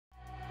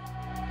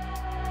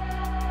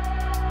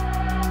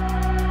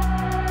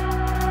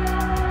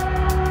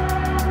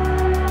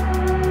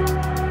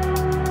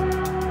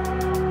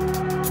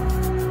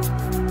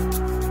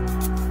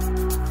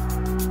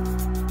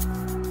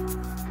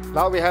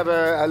Now we have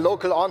a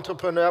local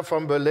entrepreneur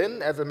from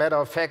Berlin. As a matter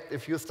of fact,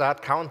 if you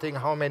start counting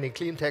how many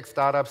Cleantech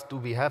startups do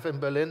we have in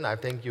Berlin, I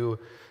think you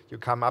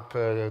come up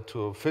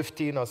to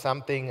 15 or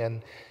something.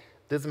 And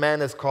this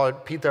man is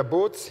called Pieter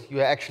Bots.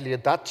 You are actually a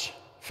Dutch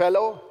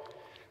fellow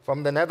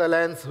from the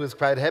Netherlands who is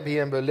quite happy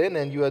in Berlin,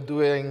 and you are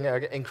doing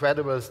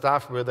incredible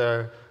stuff with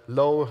a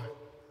low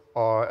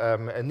or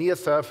a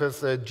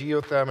near-surface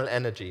geothermal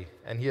energy.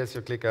 And here's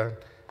your clicker,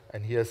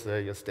 and here's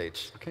your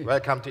stage. Okay.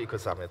 Welcome to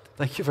Ecosummit.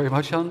 Thank you very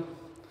much, Jan.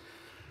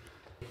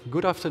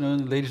 Good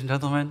afternoon, ladies and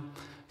gentlemen.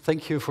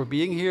 Thank you for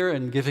being here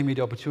and giving me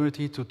the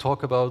opportunity to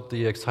talk about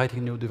the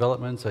exciting new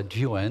developments at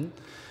Geo-En.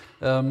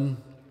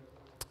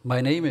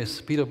 My name is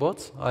Pieter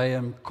Bots. I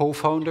am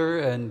co-founder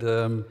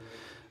and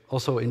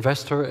also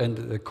investor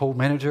and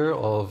co-manager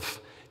of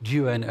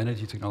Geo-En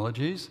Energy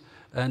Technologies.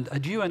 And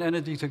at Geo-En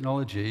Energy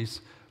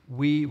Technologies,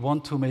 we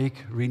want to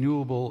make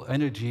renewable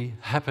energy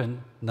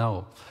happen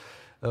now.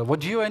 What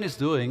Geo-En is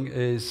doing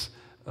is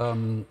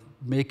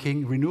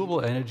making renewable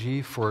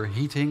energy for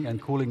heating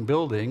and cooling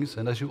buildings.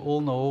 And as you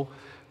all know,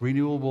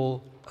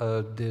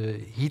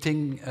 the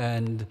heating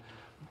and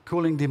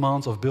cooling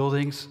demands of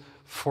buildings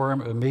form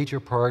a major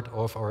part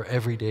of our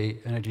everyday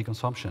energy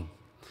consumption.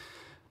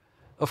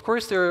 Of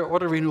course, there are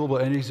other renewable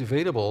energies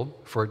available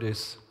for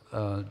this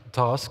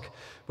task.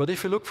 But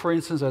if you look, for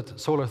instance, at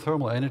solar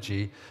thermal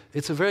energy,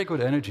 it's a very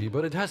good energy,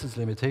 but it has its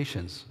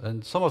limitations.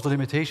 And some of the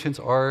limitations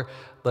are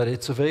that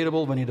it's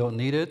available when you don't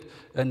need it,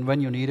 and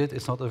when you need it,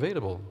 it's not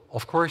available.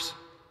 Of course,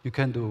 you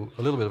can do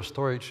a little bit of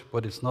storage,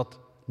 but it's not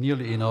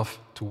nearly enough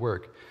to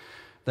work.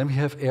 Then we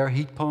have air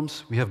heat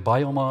pumps, we have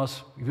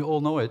biomass, we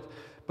all know it,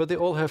 but they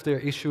all have their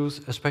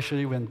issues,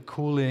 especially when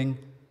cooling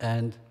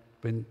and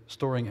when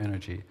storing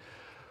energy.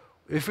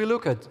 If we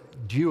look at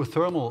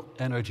geothermal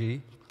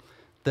energy,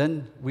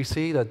 then we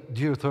see that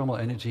geothermal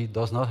energy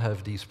does not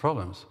have these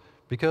problems,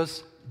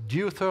 because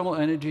geothermal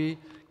energy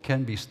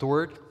can be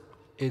stored,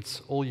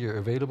 it's all year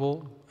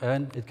available,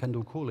 and it can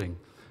do cooling.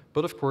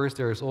 But of course,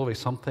 there is always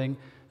something,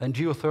 and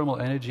geothermal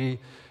energy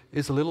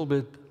is a little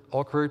bit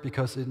awkward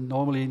because it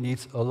normally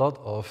needs a lot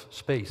of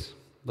space.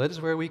 That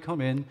is where we come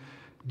in.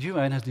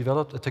 Geo-En has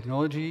developed a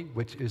technology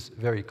which is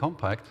very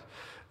compact,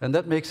 and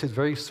that makes it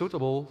very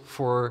suitable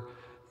for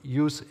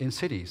use in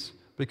cities.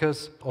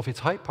 Because of its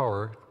high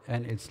power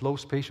and its low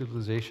space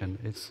utilization,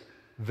 it's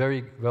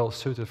very well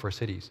suited for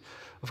cities.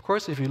 Of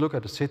course, if you look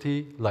at a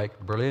city like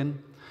Berlin,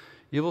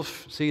 you will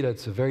see that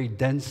it's a very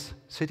dense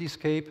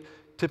cityscape,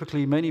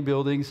 typically many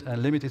buildings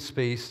and limited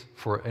space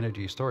for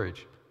energy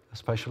storage,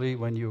 especially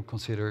when you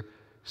consider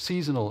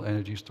seasonal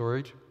energy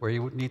storage, where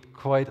you would need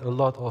quite a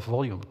lot of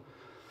volume.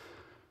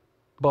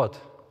 But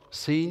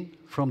seen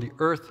from the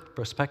Earth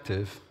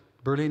perspective,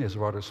 Berlin is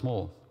rather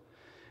small.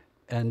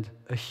 And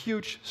a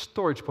huge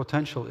storage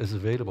potential is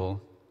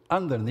available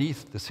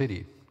underneath the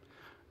city.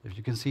 If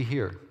you can see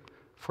here,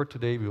 for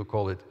today we will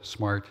call it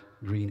smart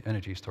green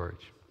energy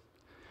storage.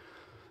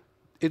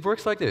 It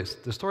works like this.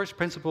 The storage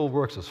principle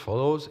works as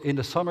follows. In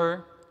the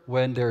summer,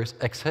 when there is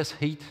excess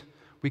heat,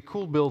 we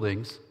cool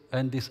buildings,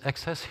 and this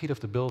excess heat of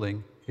the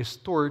building is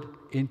stored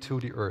into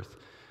the earth.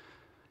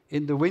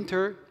 In the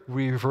winter,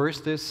 we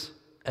reverse this,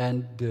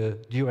 and the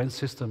Geo-En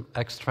system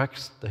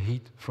extracts the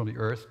heat from the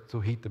earth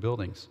to heat the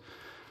buildings.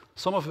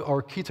 Some of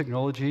our key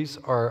technologies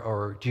are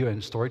our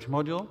Geo-En storage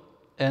module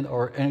and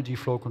our energy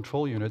flow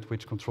control unit,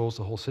 which controls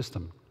the whole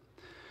system.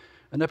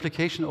 An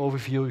application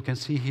overview you can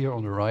see here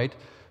on the right.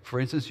 For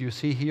instance, you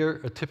see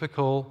here a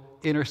typical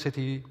inner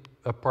city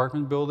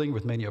apartment building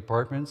with many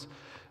apartments.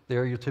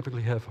 There you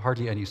typically have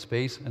hardly any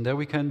space, and there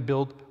we can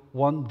build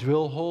one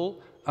drill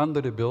hole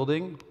under the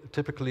building.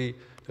 Typically,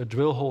 a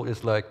drill hole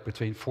is like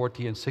between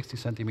 40 and 60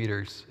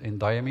 centimeters in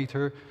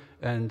diameter,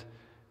 and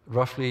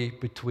roughly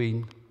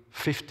between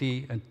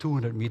 50 and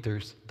 200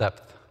 meters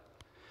depth.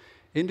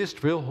 In this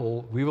drill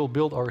hole, we will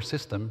build our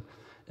system,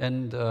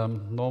 and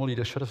normally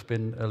there should have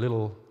been a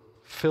little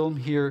film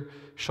here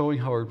showing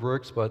how it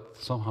works, but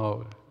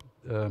somehow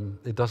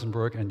it doesn't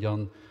work, and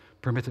Jan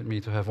permitted me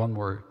to have one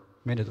more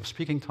minute of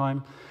speaking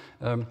time.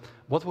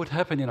 What would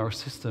happen in our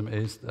system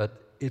is that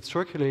it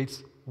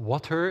circulates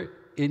water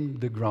in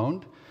the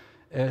ground.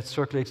 It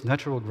circulates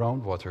natural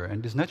groundwater,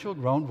 and this natural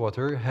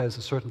groundwater has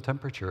a certain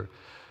temperature.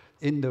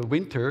 In the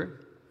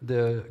winter,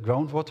 the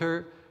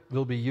groundwater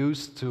will be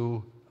used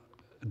to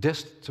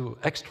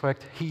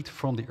extract heat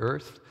from the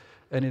earth,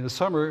 and in the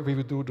summer we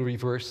would do the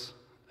reverse,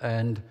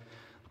 and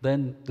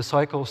then the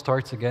cycle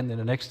starts again in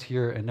the next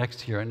year and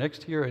next year and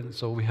next year, and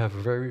so we have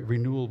very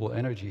renewable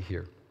energy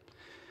here.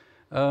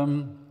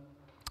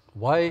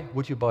 Why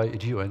would you buy a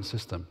Geo-En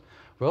system?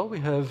 Well, we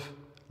have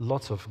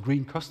lots of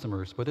green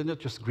customers, but they're not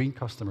just green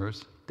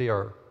customers, they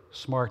are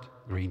smart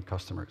green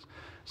customers.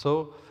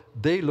 So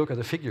they look at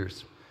the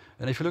figures,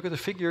 and if you look at the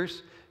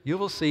figures, you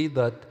will see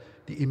that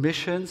the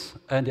emissions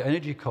and the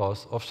energy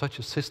costs of such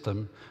a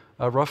system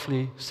are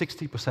roughly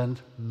 60%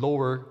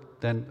 lower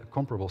than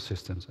comparable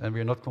systems. And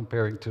we're not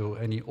comparing to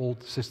any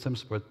old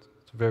systems, but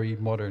very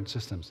modern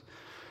systems.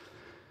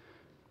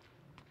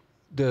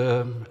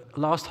 The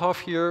last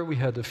half year, we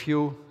had a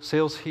few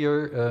sales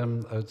here.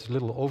 It's a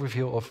little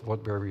overview of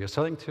where we are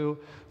selling to.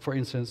 For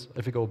instance,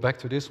 if we go back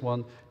to this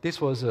one, this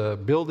was a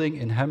building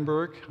in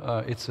Hamburg.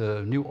 It's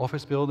a new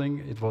office building.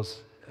 It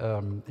was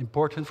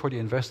important for the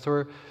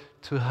investor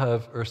to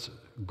have a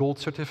gold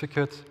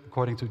certificate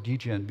according to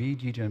DGNB.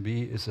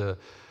 DGNB is a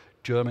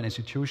German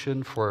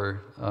institution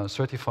for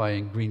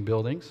certifying green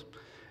buildings,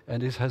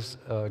 and this has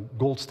a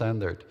gold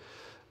standard.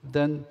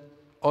 Then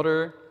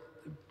other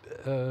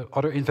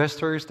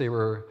investors, they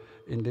were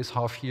in this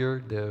half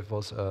year, there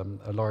was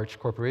a large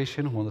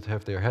corporation who wanted to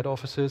have their head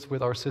offices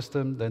with our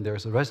system. Then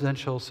there's a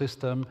residential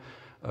system,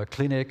 a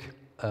clinic,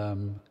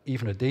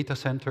 even a data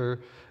center,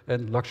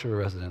 and luxury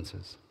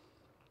residences.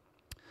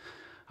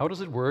 How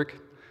does it work?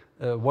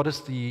 What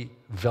is the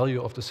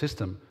value of the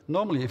system?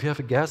 Normally, if you have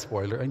a gas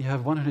boiler and you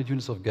have 100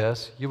 units of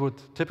gas, you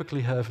would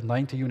typically have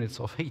 90 units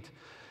of heat.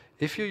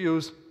 If you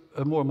use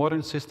a more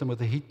modern system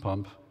with a heat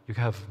pump, you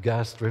have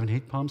gas-driven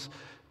heat pumps,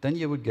 then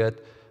you would get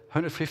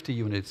 150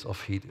 units of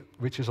heat,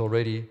 which is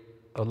already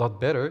a lot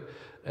better,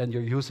 and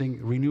you're using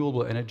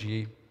renewable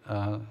energy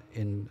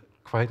in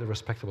quite a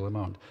respectable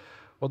amount.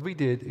 What we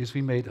did is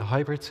we made a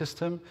hybrid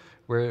system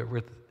where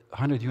with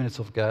 100 units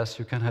of gas,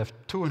 you can have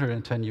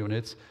 210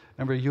 units,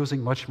 and we're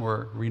using much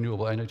more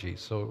renewable energy.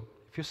 So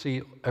if you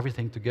see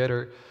everything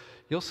together,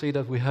 you'll see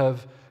that we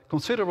have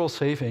considerable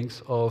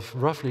savings of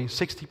roughly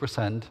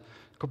 60%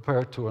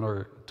 compared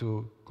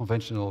to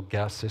conventional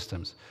gas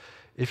systems.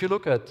 If you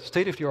look at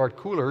state-of-the-art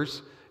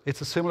coolers,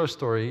 it's a similar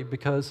story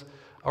because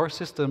our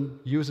system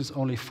uses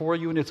only 4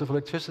 units of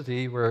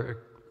electricity, where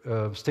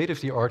a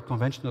state-of-the-art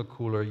conventional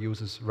cooler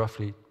uses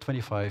roughly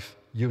 25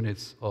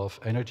 units of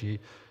energy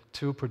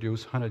to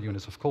produce 100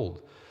 units of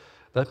cold.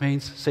 That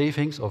means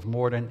savings of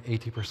more than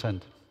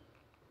 80%.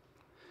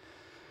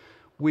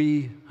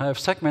 We have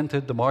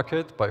segmented the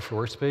market by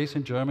floor space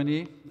in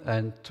Germany,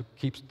 and to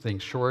keep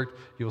things short,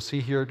 you'll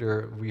see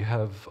here we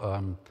have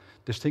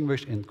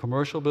distinguished in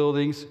commercial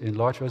buildings, in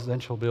large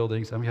residential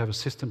buildings, and we have a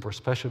system for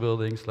special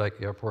buildings like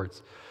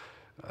airports.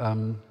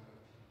 The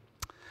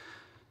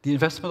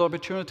investment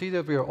opportunity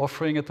that we are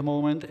offering at the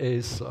moment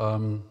is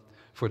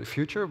for the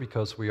future,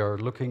 because we are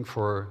looking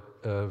for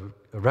a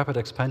rapid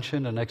expansion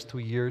in the next 2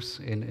 years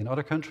in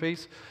other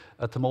countries.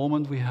 At the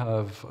moment, we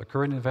have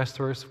current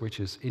investors, which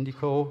is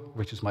Indico,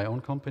 which is my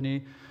own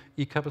company,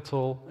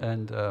 eCapital,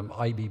 and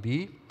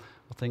IBB.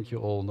 I think you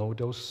all know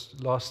those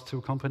last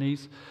 2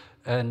 companies.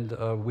 And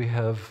we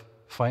have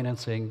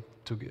financing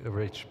to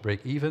reach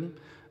break-even.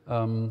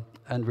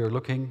 And we're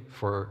looking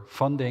for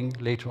funding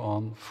later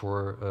on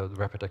for the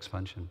rapid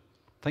expansion.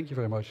 Thank you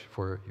very much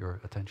for your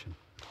attention.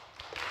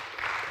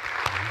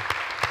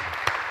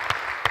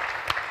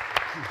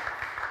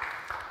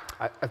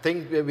 I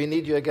think we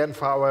need you again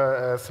for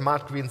our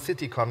Smart Green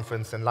City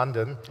conference in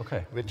London,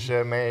 which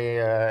may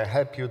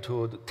help you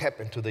to tap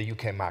into the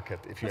UK market.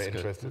 If you're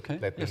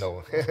interested, let me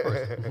know.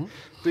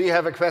 Do you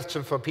have a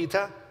question for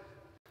Peter?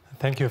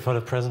 Thank you for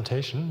the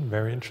presentation,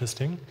 very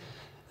interesting.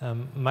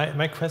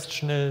 My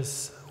question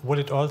is, would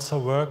it also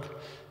work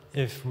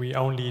if we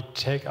only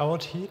take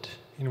out heat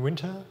in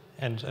winter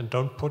and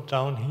don't put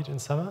down heat in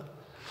summer?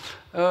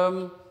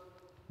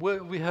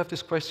 Well, we have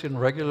this question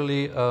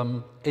regularly.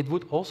 It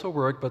would also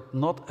work, but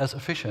not as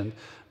efficient.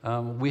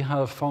 We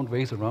have found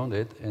ways around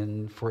it.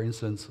 And for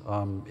instance,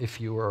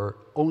 if you are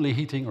only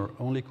heating or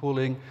only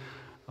cooling,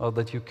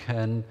 that you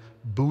can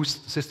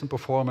boost system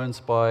performance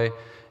by,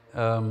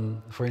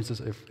 for instance,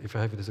 if I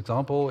have this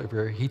example, if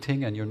you're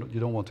heating and you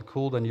don't want to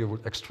cool, then you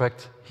would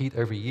extract heat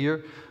every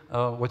year.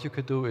 What you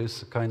could do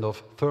is kind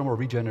of thermal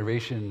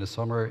regeneration in the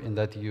summer, in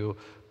that you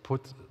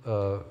put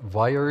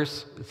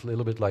wires, it's a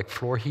little bit like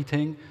floor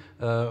heating,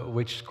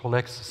 which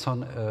collects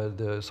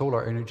the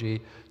solar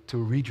energy to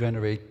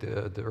regenerate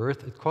the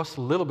earth. It costs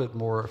a little bit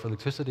more of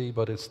electricity,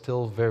 but it's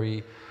still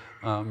very,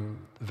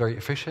 very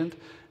efficient.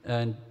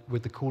 And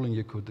with the cooling,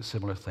 you could do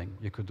similar thing.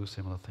 You could do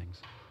similar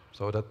things.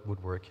 So that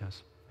would work,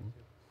 yes.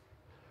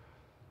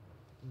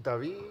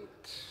 David?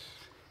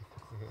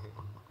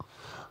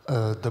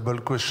 Double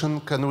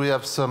question. Can we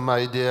have some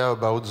idea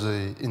about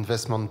the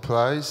investment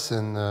price?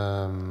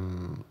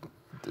 And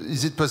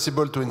is it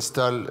possible to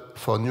install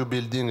for new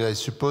building, I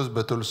suppose,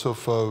 but also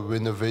for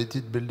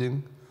renovated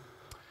building?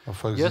 Or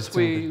for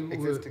existing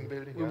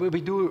building?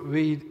 We do.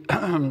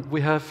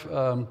 We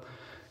have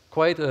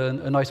quite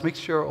a nice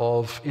mixture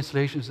of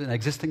installations in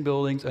existing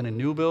buildings and in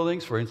new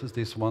buildings. For instance,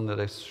 this one that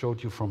I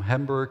showed you from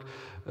Hamburg,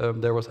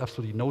 there was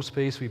absolutely no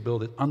space. We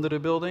built it under the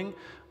building.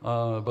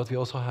 But we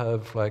also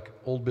have like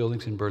old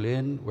buildings in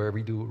Berlin where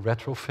we do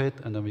retrofit,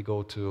 and then we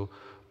go to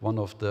one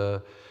of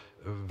the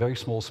very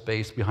small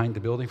space behind the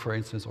building, for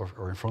instance,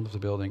 or in front of the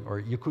building. Or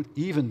you could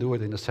even do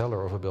it in the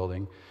cellar of a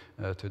building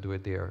to do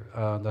it there.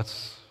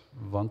 That's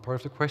one part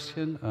of the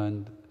question.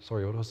 And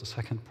sorry, what was the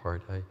second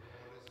part?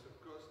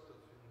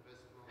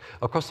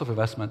 Cost of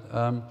investment.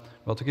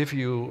 Well, to give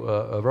you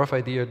a rough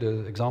idea,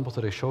 the examples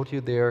that I showed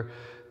you there,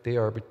 they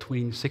are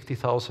between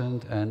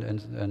 60,000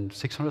 and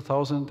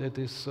 600,000 at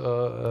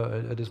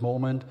this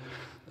moment.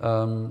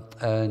 The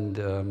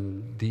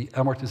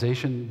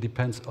amortization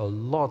depends a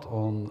lot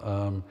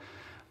on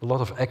a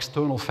lot of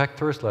external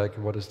factors, like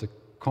what is the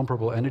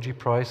comparable energy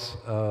price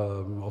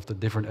of the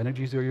different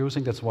energies you're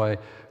using. That's why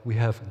we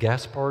have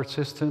gas-powered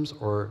systems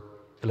or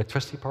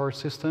electricity-powered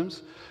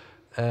systems.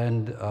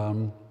 And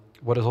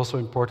what is also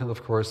important,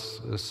 of course,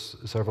 is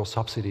several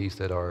subsidies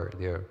that are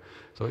there.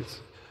 So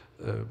it's,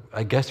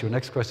 I guess your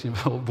next question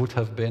would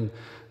have been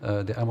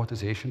the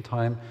amortization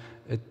time.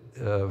 It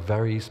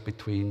varies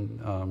between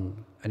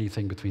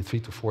anything between 3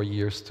 to 4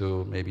 years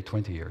to maybe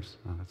 20 years.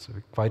 That's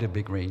quite a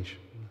big range.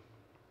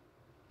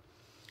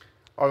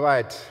 All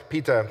right,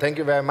 Peter, thank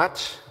you very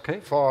much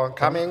for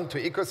coming to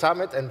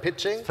Ecosummit and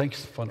pitching.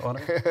 Thanks for an honor.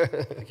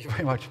 Thank you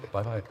very much.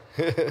 Bye-bye.